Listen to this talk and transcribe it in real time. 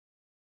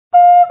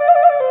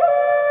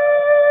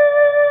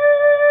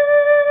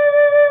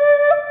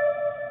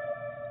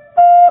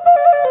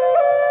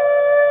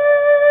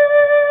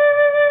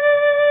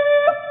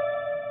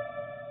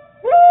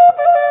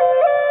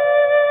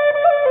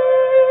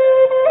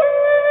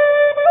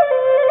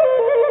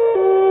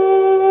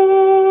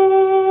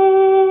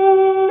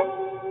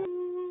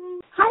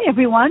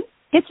everyone.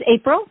 It's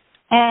April,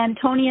 and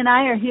Tony and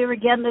I are here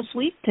again this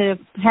week to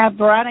have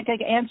Veronica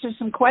answer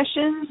some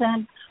questions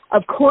and,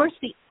 of course,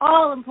 the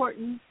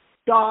all-important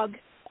dog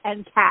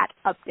and cat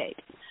update.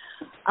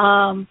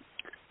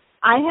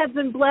 I have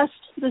been blessed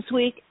this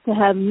week to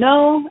have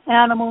no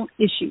animal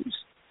issues.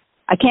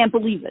 I can't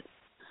believe it.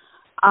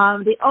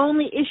 The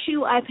only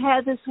issue I've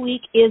had this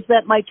week is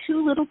that my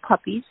two little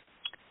puppies,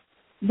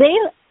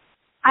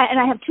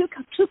 I have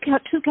two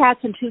cats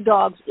and two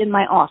dogs in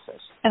my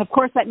office. And, of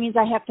course, that means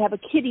I have to have a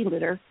kitty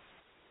litter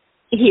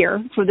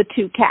here for the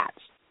two cats.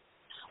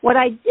 What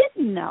I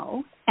didn't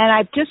know, and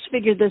I've just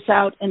figured this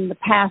out in the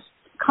past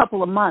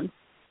couple of months,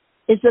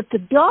 is that the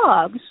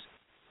dogs,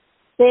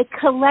 they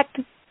collect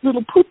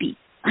little poopy.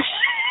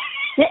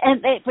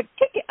 and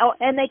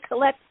they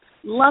collect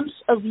lumps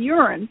of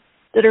urine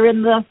that are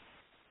in the,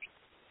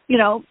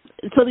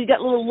 so you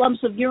got little lumps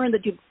of urine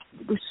that you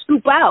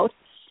scoop out.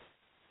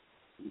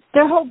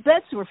 Their whole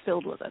beds were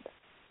filled with it.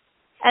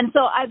 And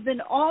so I've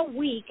been all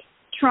week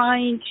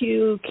trying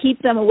to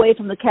keep them away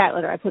from the cat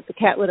litter. I put the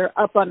cat litter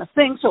up on a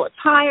thing so it's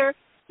higher.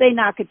 They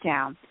knock it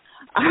down.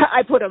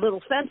 I put a little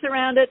fence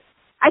around it.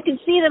 I can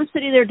see them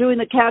sitting there doing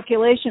the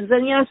calculations,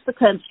 and yes, the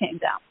fence came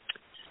down.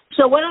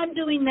 So what I'm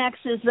doing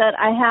next is that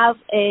I have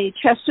a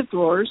chest of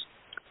drawers,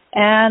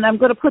 and I'm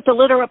going to put the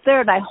litter up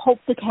there, and I hope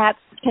the cats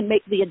can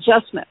make the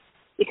adjustment.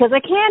 Because I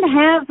can't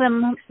have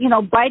them,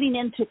 biting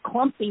into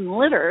clumping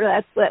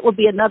litter. That would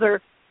be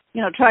another,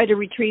 try to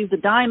retrieve the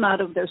dime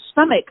out of their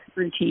stomach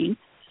routine.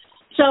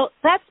 So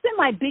that's been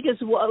my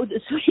biggest woe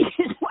this week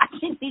is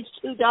watching these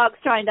two dogs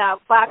trying to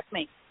outfox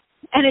me.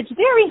 And it's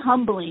very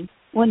humbling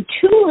when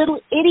two little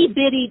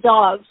itty-bitty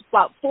dogs,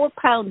 about 4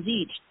 pounds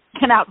each,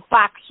 can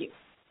outfox you.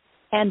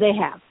 And they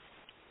have.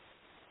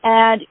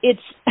 And it's,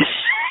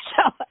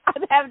 so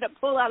I'm having to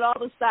pull out all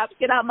the stops,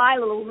 get out my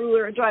little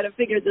ruler and try to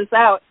figure this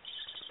out.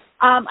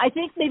 I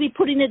think maybe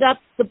putting it up,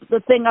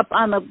 the thing up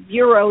on the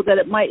bureau, that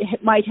it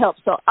might help.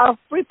 So I'll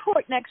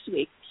report next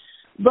week.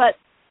 But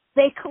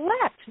they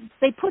collect.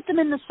 They put them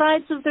in the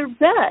sides of their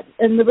bed.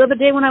 And the other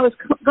day when I was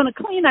going to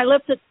clean, I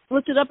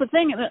lifted up a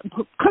thing and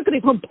clickety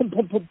boom, boom,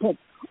 boom, boom, boom,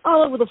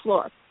 all over the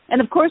floor. And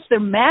of course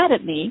they're mad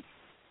at me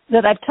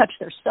that I've touched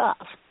their stuff.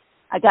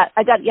 I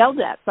got yelled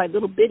at by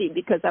little bitty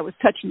because I was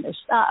touching their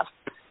stuff.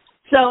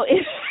 So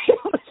it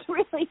was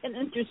really an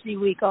interesting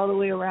week all the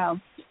way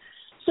around.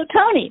 So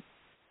Tony,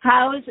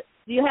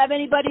 do you have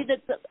anybody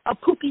that's a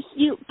poopy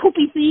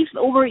thief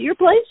over at your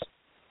place?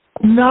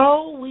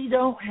 No, we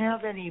don't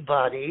have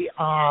anybody.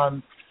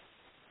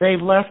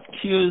 They've left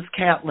Q's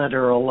cat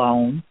litter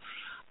alone.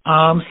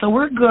 So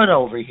we're good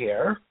over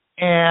here.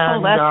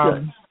 And,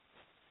 that's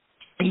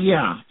good.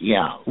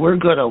 Yeah, we're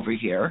good over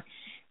here.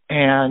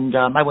 And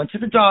I went to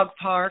the dog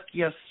park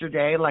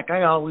yesterday like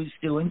I always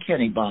do in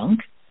Kennebunk.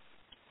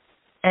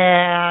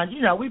 And,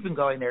 we've been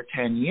going there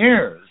 10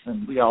 years,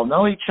 and we all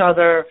know each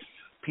other.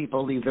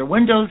 People leave their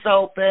windows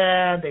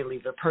open. They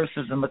leave their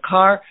purses in the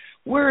car.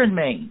 We're in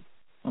Maine,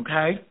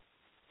 okay?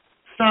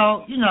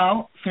 So,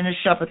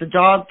 finish up at the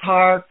dog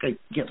park. I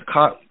get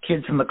the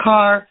kids in the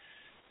car,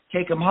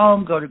 take them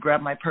home, go to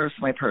grab my purse.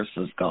 My purse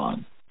is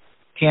gone.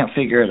 Can't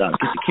figure it out.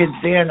 Get the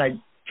kids in.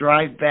 I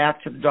drive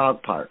back to the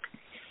dog park.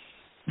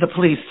 The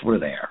police were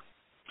there.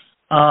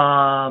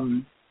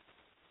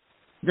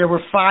 There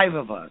were 5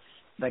 of us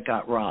that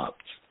got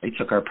robbed. They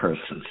took our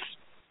purses.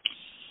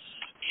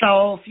 So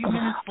a few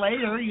minutes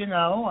later,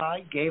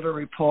 I gave a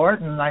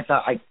report, and I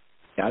thought I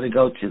got to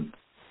go to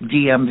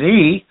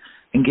DMV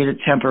and get a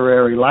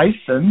temporary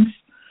license.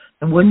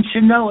 And wouldn't you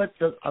know it,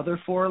 the other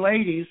 4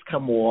 ladies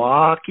come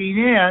walking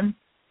in,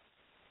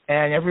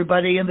 and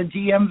everybody in the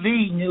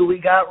DMV knew we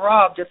got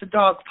robbed at the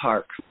dog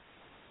park.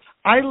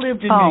 I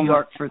lived in New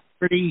York for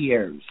 30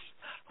 years.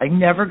 I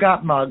never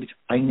got mugged.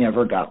 I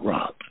never got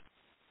robbed.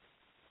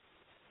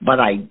 But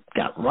I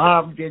got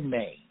robbed in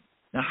Maine.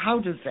 Now, how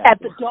does that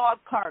At work? the dog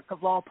park,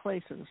 of all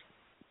places.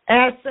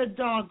 At the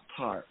dog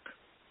park.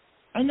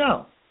 I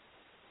know.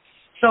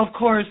 So, of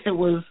course, it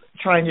was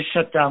trying to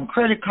shut down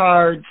credit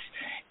cards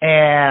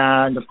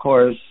and, of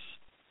course,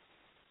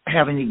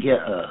 having to get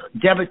a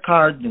debit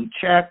card, new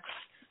checks,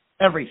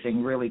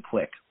 everything really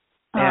quick.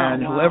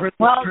 And whoever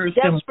the person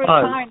desperate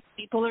was. times.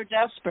 People are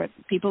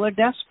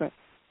desperate.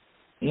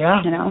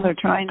 Yeah. They're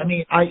trying to, I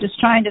mean, just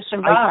trying to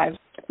survive.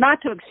 Not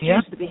to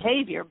excuse the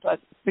behavior,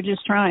 but they're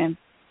just trying.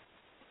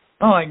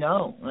 Oh, I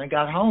know. I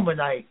got home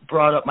and I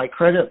brought up my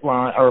credit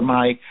line or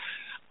my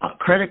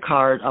credit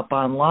card up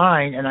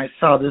online, and I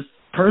saw this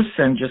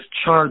person just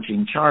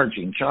charging.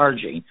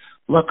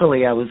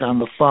 Luckily, I was on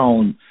the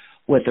phone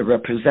with a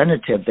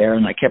representative there,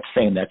 and I kept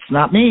saying, "That's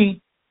not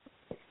me.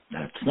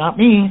 That's not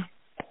me."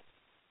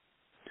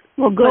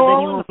 Well, good.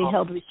 Then you won't be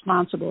held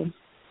responsible.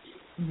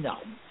 No.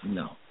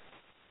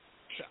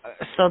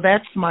 So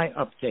that's my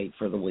update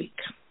for the week.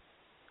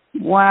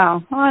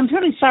 Wow. Well, I'm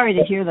really sorry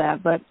to hear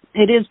that, but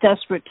it is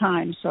desperate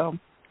times, so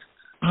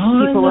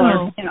people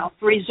are,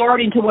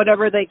 resorting to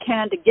whatever they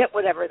can to get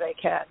whatever they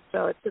can.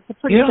 So it's a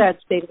pretty sad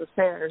state of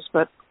affairs.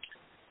 But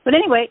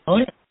anyway,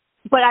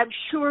 But I'm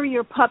sure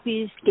your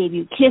puppies gave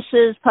you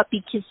kisses,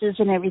 puppy kisses,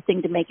 and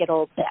everything to make it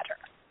all better.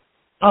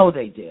 Oh,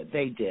 they did.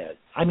 They did.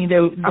 I mean, they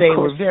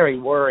were very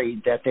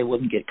worried that they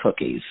wouldn't get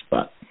cookies,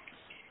 but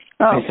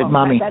I said,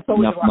 Mommy, that's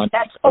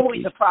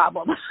always a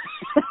problem.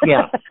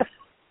 Yeah,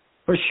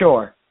 for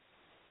sure.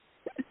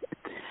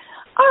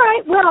 All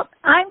right, well,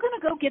 I'm going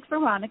to go get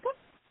Veronica.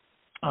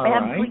 All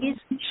right. Please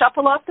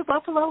shuffle off the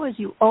buffalo as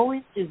you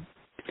always do.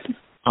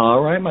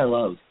 All right, my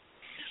love.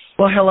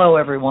 Well, hello,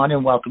 everyone,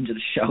 and welcome to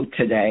the show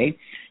today.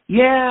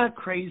 Yeah,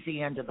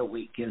 crazy end of the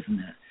week, isn't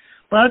it?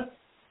 But,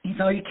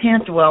 you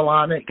can't dwell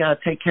on it. Got to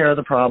take care of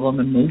the problem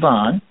and move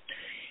on.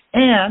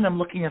 And I'm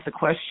looking at the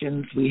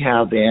questions we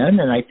have in,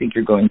 and I think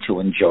you're going to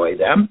enjoy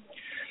them.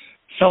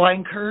 So I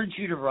encourage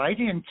you to write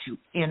into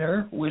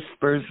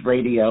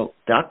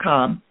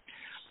innerwhispersradio.com,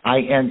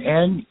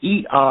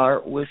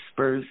 INNER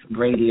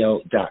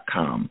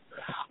whispersradio.com.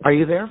 Are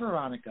you there,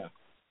 Veronica?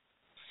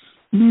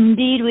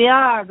 Indeed we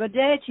are. Good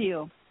day to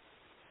you.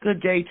 Good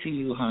day to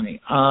you,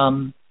 honey.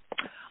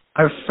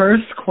 Our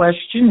first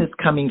question is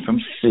coming from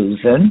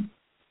Susan.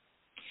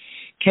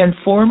 Can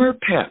former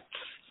pets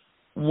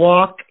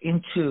walk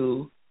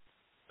into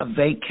a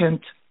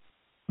vacant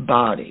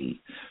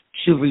body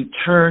to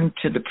return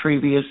to the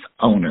previous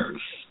owners?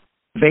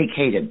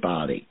 Vacated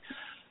body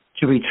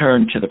to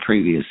return to the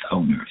previous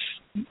owners?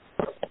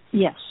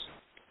 Yes.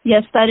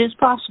 Yes, that is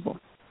possible.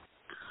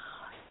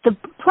 The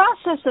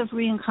process of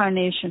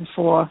reincarnation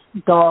for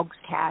dogs,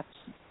 cats,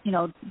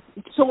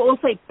 so we'll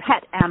say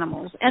pet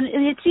animals, and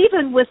it's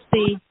even with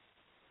the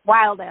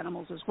wild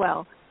animals as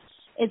well,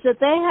 is that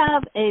they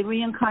have a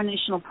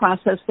reincarnational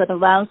process that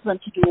allows them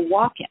to do a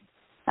walk-in.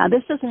 Now,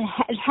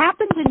 it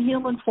happens in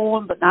human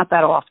form, but not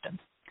that often.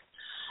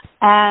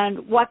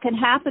 And what can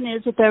happen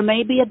is that there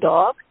may be a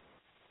dog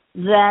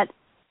that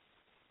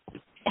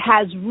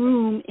has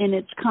room in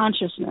its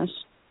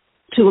consciousness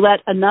to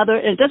let another,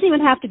 it doesn't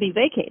even have to be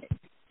vacated,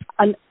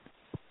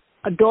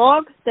 a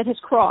dog that has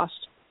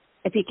crossed,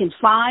 if he can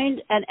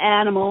find an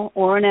animal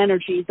or an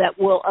energy that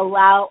will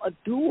allow a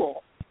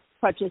dual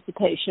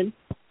participation,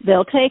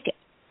 they'll take it.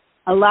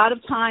 A lot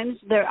of times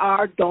there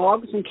are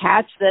dogs and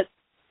cats that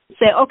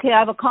say, okay,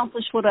 I've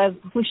accomplished what I've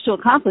wished to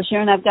accomplish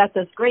here, and I've got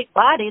this great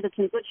body that's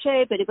in good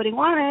shape. Anybody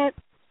want it?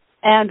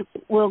 And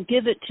we'll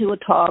give it to a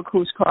dog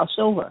who's crossed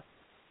over.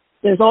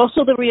 There's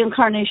also the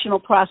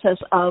reincarnational process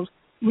of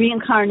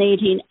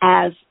reincarnating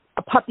as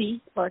a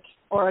puppy or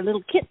a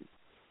little kitten.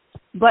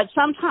 But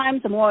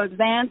sometimes a more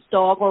advanced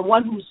dog or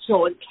one who's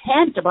so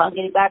intent about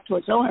getting back to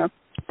its owner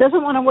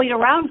doesn't want to wait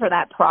around for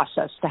that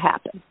process to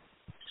happen.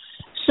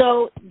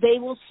 So they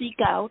will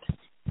seek out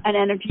an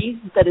energy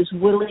that is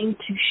willing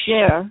to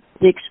share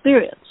the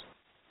experience.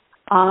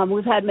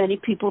 We've had many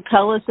people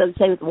tell us and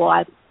say,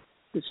 well,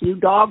 this new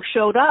dog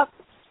showed up.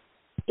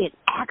 It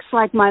acts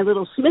like my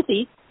little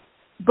Smithy,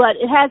 but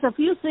it has a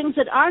few things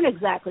that aren't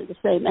exactly the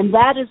same, and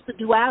that is the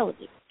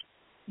duality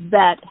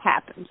that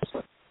happens.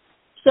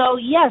 So,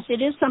 yes,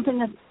 it is something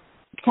that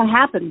can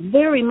happen,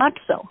 very much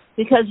so,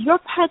 because your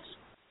pets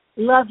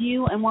love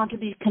you and want to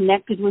be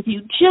connected with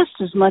you just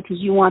as much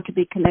as you want to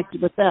be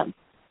connected with them.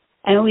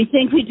 And we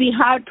think we'd be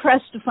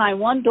hard-pressed to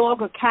find one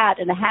dog or cat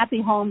in a happy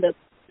home that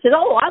said,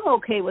 oh, I'm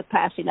okay with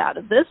passing out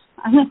of this.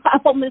 I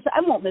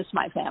won't miss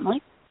my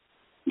family.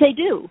 They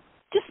do,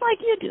 just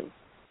like you do.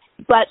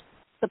 But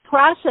the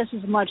process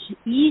is a much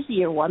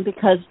easier one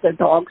because they're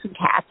dogs and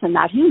cats and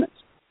not humans.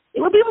 It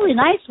would be really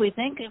nice, we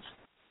think, if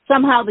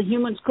somehow the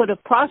humans could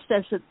have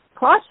processed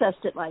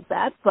it like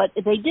that, but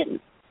they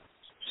didn't.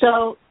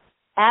 So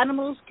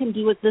animals can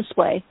do it this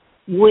way,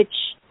 which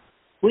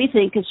we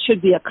think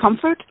should be a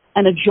comfort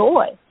and a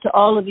joy to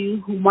all of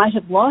you who might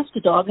have lost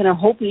a dog and are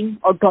hoping,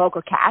 or dog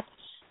or cat,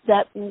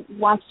 that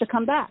wants to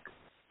come back.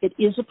 It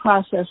is a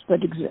process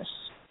that exists.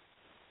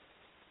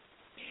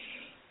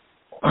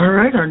 All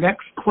right, our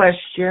next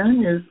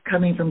question is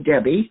coming from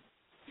Debbie.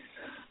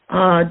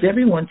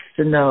 Debbie wants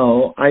to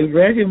know, I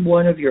read in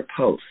one of your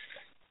posts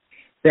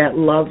that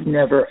love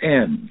never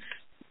ends.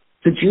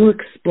 Could you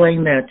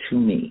explain that to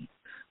me?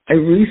 I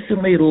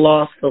recently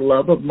lost the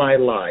love of my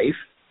life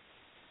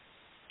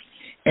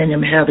and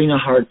am having a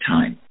hard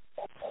time.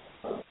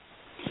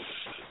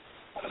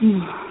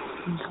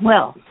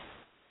 Well,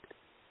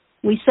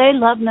 we say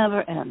love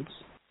never ends.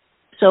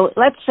 So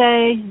let's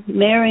say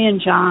Mary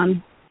and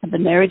John have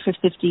been married for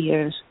 50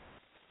 years,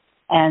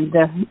 and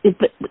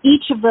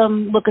each of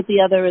them look at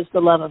the other as the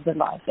love of their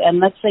life. And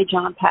let's say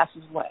John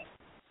passes away.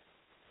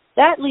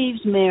 That leaves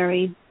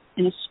Mary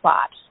in a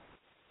spot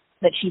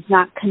that she's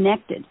not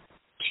connected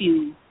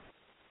to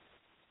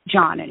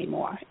John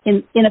anymore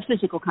in a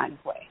physical kind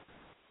of way.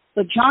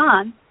 But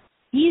John,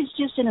 he's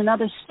just in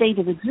another state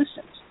of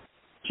existence.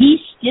 He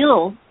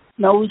still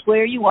knows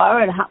where you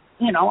are and how,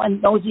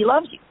 and knows he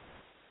loves you.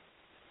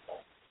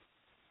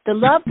 The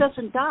love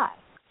doesn't die.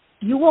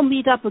 You will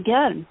meet up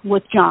again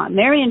with John.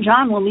 Mary and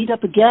John will meet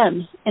up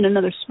again in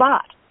another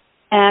spot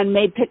and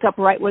may pick up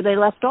right where they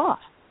left off,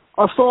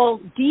 or fall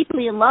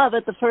deeply in love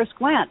at the first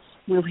glance.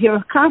 We'll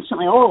hear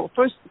constantly,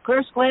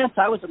 first glance,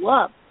 I was in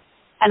love,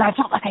 and I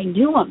felt like I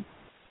knew him.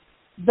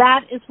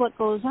 That is what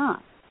goes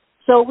on.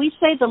 So we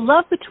say the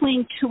love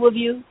between 2 of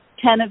you,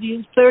 10 of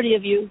you, 30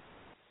 of you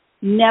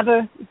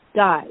never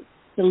dies.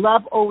 The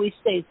love always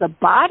stays. The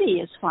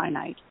body is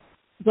finite,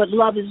 but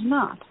love is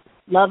not.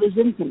 Love is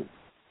infinite.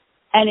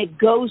 And it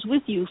goes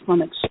with you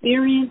from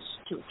experience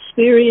to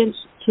experience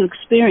to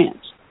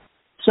experience.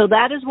 So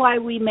that is why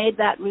we made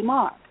that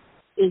remark,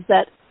 is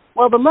that,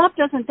 well, the love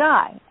doesn't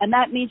die. And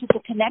that means that the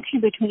connection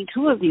between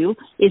 2 of you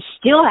is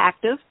still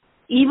active.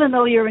 Even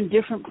though you're in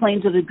different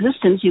planes of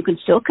existence, you can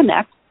still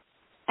connect.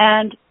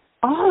 And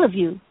all of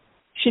you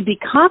should be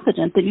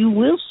confident that you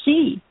will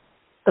see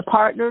the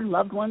partner,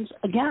 loved ones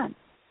again.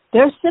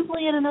 They're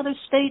simply in another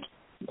state,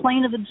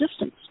 plane of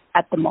existence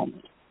at the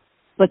moment.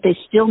 But they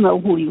still know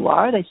who you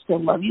are. They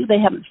still love you. They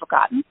haven't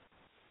forgotten.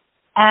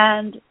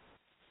 And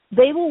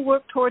they will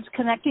work towards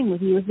connecting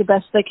with you as the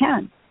best they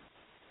can.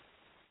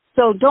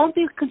 So don't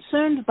be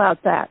concerned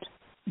about that,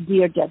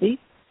 dear Debbie.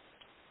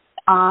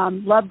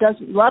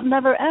 Love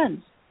never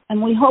ends.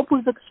 And we hope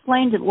we've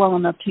explained it well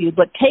enough to you.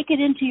 But take it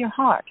into your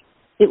heart.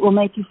 It will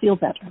make you feel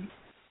better.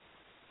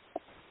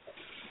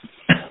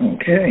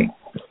 Okay.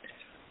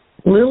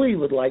 Lily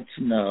would like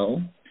to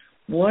know,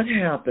 what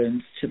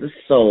happens to the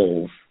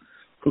souls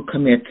who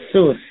commit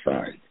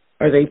suicide?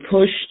 Are they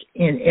pushed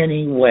in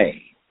any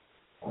way?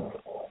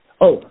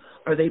 Oh,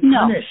 are they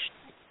punished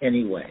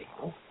any way?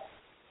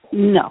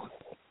 No.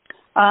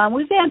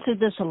 We've answered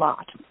this a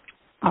lot.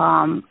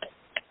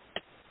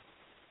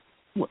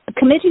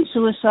 Committing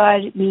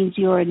suicide means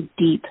you're in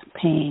deep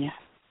pain,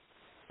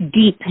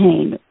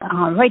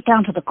 right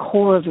down to the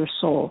core of your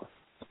soul.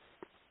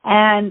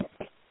 And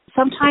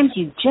sometimes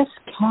you just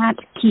can't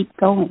keep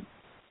going.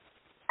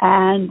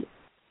 And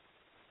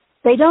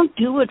they don't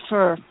do it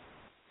for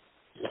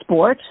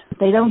sport.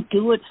 They don't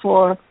do it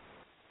for,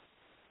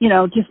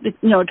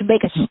 to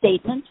make a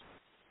statement.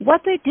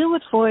 What they do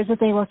it for is that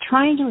they were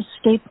trying to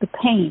escape the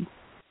pain.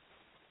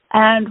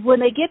 And when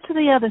they get to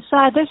the other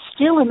side, they're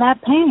still in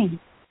that pain.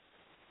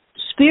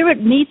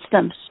 Spirit meets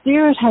them.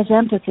 Spirit has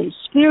empathy.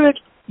 Spirit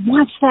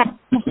wants that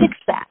to fix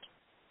that.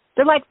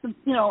 They're like,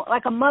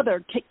 like a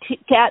mother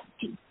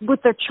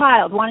with their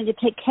child, wanting to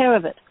take care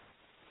of it.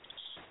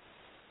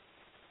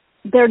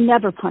 They're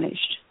never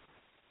punished.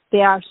 They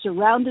are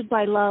surrounded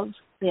by love.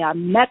 They are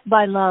met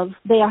by love.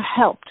 They are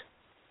helped.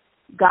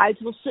 Guides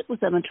will sit with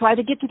them and try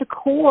to get to the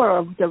core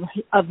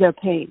of their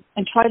pain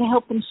and try to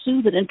help them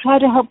soothe it and try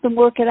to help them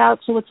work it out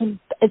so it's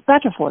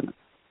better for them.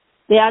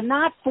 They are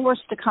not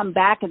forced to come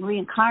back and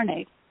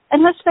reincarnate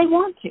unless they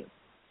want to.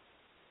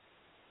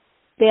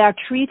 They are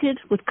treated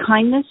with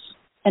kindness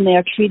and they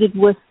are treated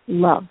with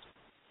love,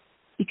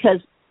 because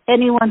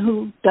anyone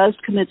who does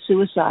commit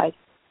suicide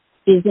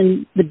is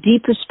in the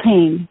deepest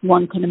pain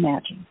one can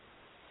imagine.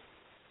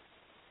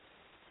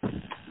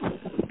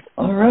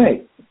 All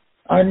right.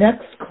 Our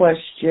next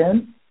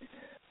question,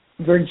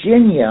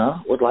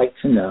 Virginia would like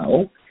to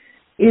know,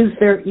 is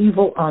there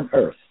evil on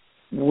earth?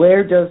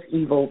 Where does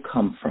evil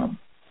come from?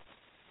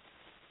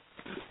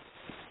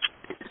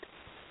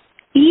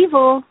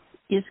 Evil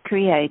is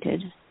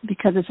created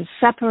because it's a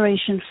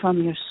separation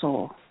from your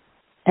soul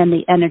and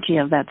the energy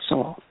of that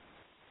soul.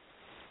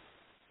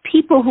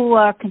 People who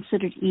are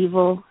considered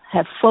evil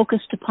have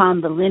focused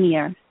upon the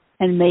linear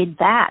and made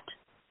that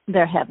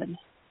their heaven.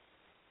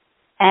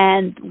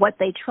 And what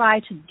they try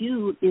to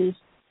do is,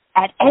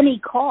 at any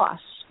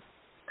cost,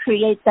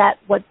 create that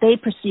what they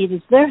perceive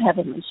as their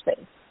heavenly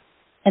space.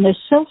 And they're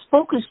so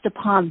focused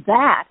upon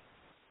that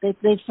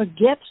they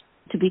forget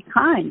to be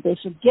kind. They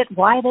forget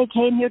why they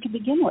came here to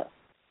begin with.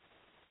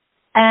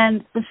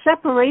 And the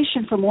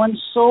separation from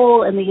one's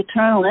soul and the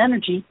eternal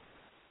energy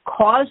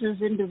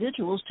causes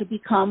individuals to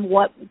become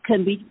what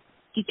can be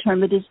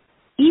determined as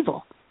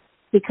evil,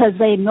 because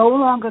they no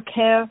longer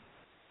care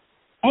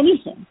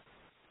anything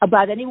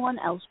about anyone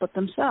else but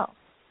themselves.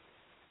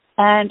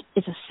 And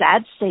it's a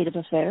sad state of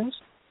affairs,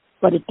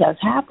 but it does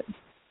happen.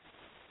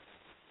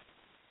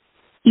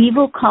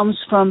 Evil comes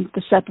from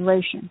the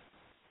separation.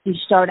 You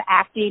start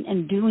acting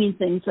and doing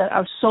things that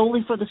are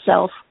solely for the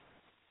self,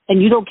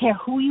 and you don't care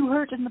who you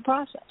hurt in the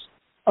process,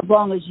 as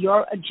long as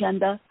your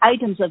agenda,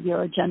 items of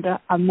your agenda,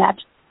 are met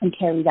and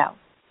carried out.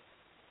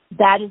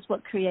 That is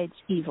what creates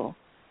evil.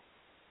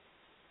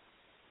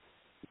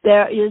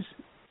 There is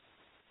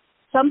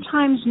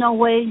sometimes no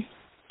way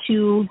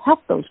to help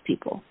those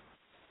people.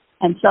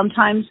 And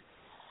sometimes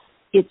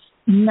it's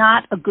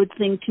not a good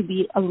thing to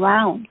be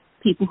around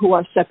people who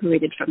are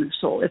separated from their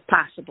soul, if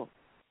possible.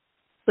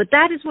 But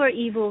that is where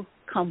evil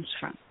comes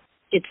from.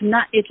 It's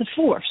a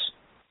force.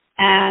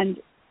 And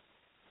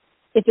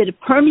if it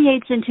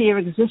permeates into your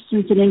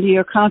existence and into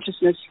your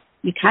consciousness,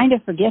 you kind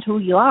of forget who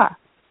you are.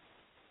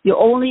 You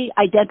only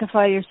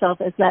identify yourself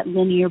as that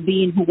linear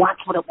being who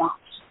wants what it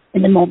wants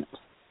in the moment.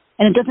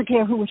 And it doesn't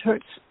care who it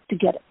hurts to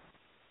get it.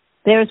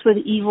 There's where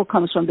the evil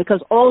comes from,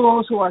 because all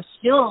those who are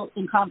still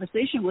in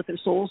conversation with their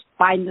souls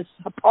find this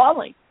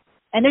appalling.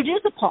 And it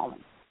is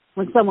appalling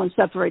when someone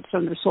separates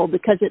from their soul,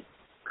 because it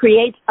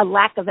creates a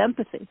lack of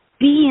empathy.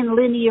 Being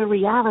linear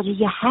reality,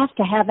 you have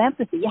to have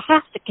empathy. You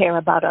have to care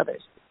about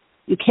others.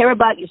 You care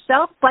about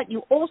yourself, but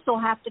you also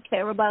have to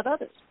care about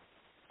others.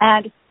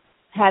 And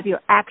have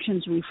your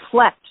actions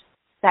reflect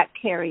that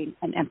caring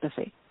and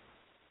empathy.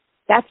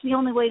 That's the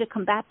only way to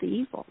combat the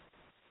evil.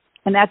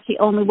 And that's the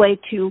only way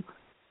to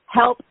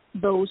help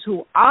those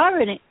who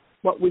are in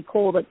what we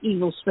call the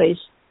evil space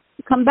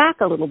to come back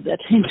a little bit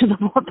into the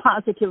more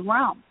positive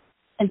realm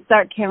and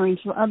start caring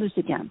for others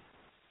again.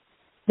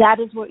 That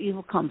is where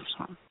evil comes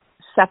from,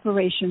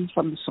 separation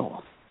from the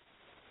soul.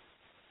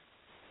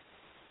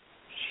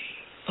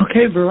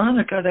 Okay,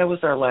 Veronica, that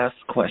was our last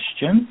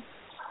question.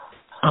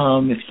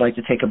 If you'd like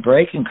to take a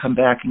break and come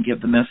back and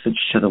give the message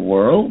to the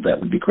world, that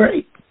would be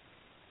great.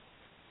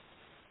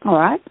 All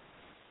right.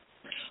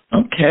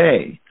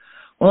 Okay.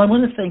 Well, I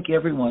want to thank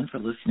everyone for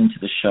listening to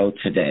the show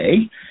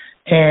today.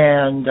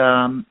 And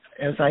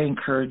as I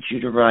encourage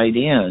you to write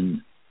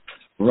in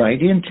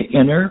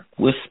to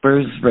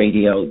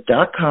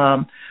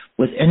innerwhispersradio.com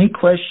with any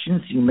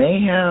questions you may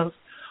have,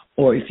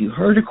 or if you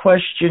heard a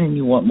question and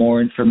you want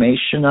more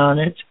information on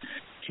it,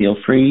 feel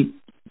free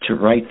to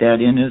write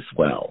that in as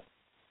well.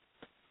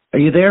 Are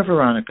you there,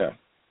 Veronica?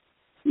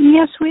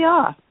 Yes, we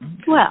are.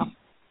 Okay. Well,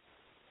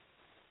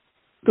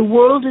 the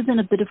world is in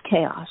a bit of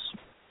chaos.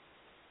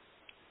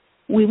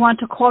 We want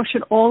to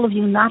caution all of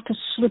you not to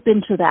slip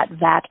into that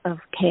vat of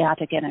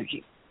chaotic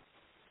energy.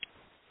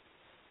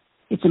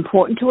 It's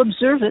important to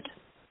observe it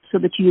so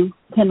that you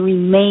can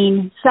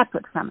remain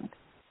separate from it.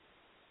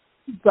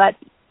 But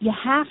you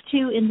have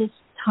to, in this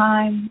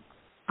time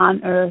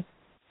on earth,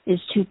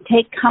 is to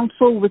take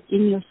counsel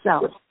within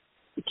yourself,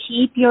 to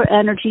keep your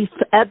energy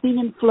ebbing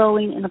and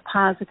flowing in a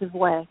positive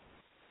way,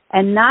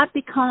 and not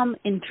become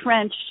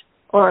entrenched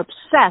or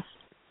obsessed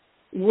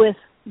with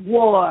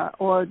war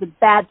or the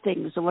bad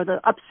things or the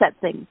upset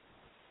things.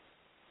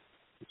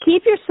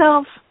 Keep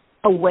yourself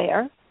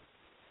aware,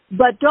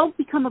 but don't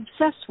become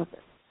obsessed with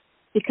it,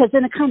 because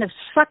then it kind of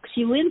sucks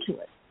you into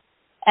it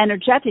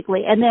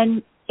energetically, and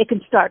then it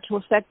can start to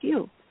affect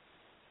you.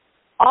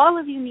 All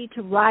of you need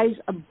to rise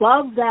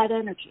above that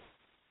energy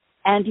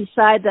and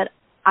decide that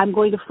I'm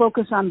going to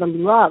focus on the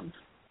love.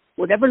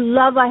 Whatever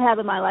love I have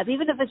in my life,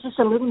 even if it's just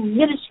a little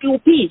minuscule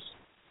piece,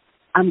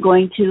 I'm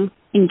going to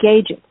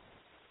engage it.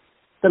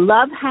 The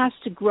love has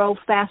to grow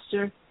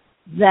faster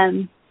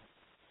than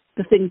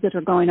the things that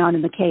are going on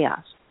in the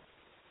chaos.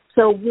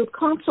 So we'll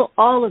counsel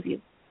all of you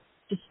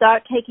to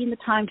start taking the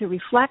time to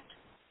reflect,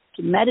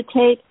 to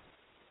meditate,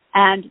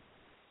 and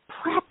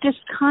practice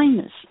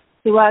kindness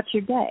throughout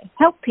your day.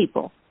 Help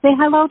people. Say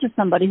hello to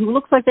somebody who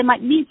looks like they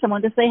might need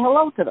someone to say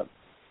hello to them.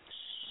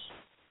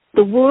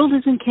 The world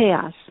is in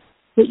chaos,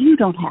 but you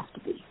don't have to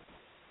be.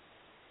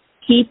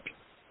 Keep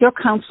your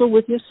counsel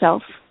with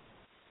yourself.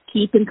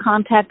 Keep in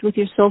contact with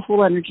your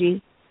soulful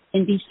energy,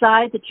 and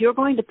decide that you're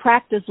going to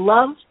practice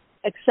love,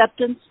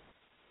 acceptance,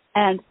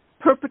 and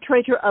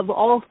perpetrator of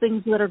all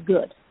things that are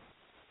good.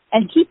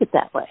 And keep it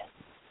that way.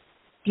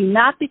 Do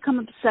not become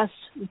obsessed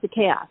with the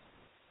chaos.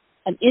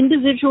 An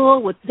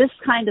individual with this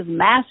kind of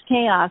mass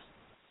chaos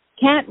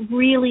can't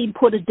really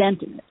put a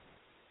dent in it.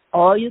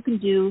 All you can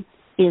do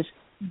is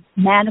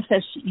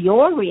manifest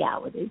your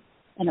reality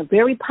in a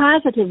very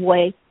positive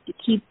way to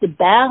keep the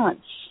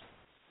balance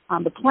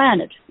on the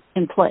planet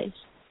in place.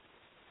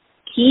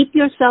 Keep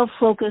yourself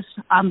focused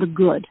on the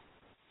good.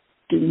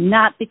 Do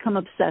not become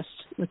obsessed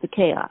with the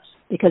chaos,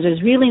 because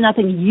there's really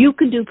nothing you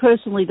can do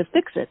personally to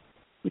fix it,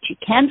 but you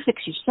can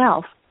fix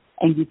yourself,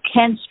 and you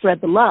can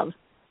spread the love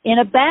in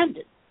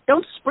abundance.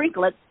 Don't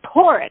sprinkle it,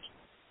 pour it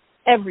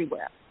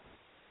everywhere.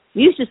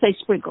 We used to say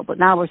sprinkle, but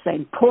now we're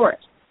saying pour it,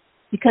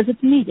 because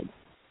it's needed.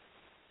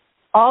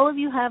 All of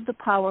you have the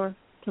power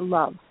to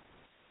love,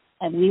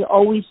 and we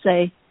always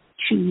say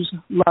choose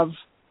love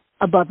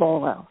above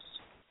all else.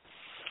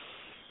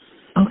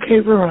 Okay,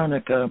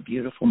 Veronica,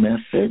 beautiful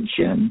message.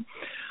 And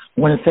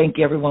I want to thank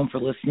everyone for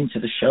listening to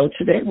the show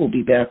today. We'll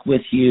be back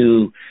with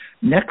you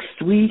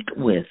next week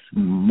with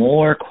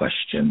more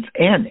questions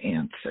and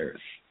answers.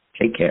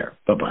 Take care.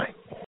 Bye-bye.